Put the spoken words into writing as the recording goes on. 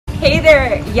Hey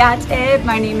there, Yate.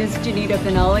 My name is Jeneda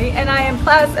Benally and I am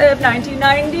class of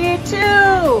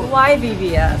 1992. Why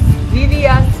VBS?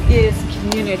 VBS is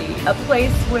community, a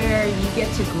place where you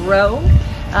get to grow.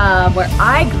 Where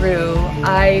I grew,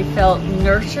 I felt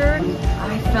nurtured.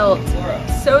 I felt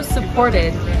so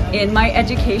supported in my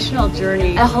educational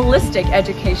journey, a holistic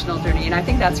educational journey, and I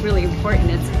think that's really important.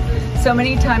 It's so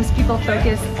many times people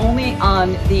focus only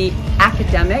on the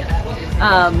academic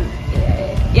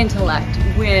intellect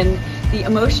when the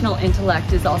emotional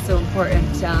intellect is also important.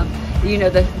 You know,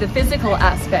 the physical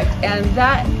aspect, and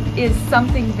that is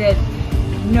something that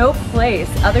no place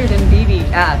other than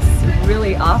VBS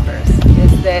really offers,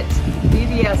 is that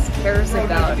VBS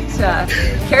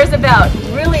cares about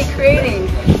really creating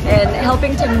and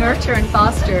helping to nurture and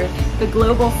foster the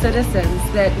global citizens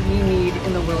that we need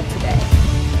in the world today.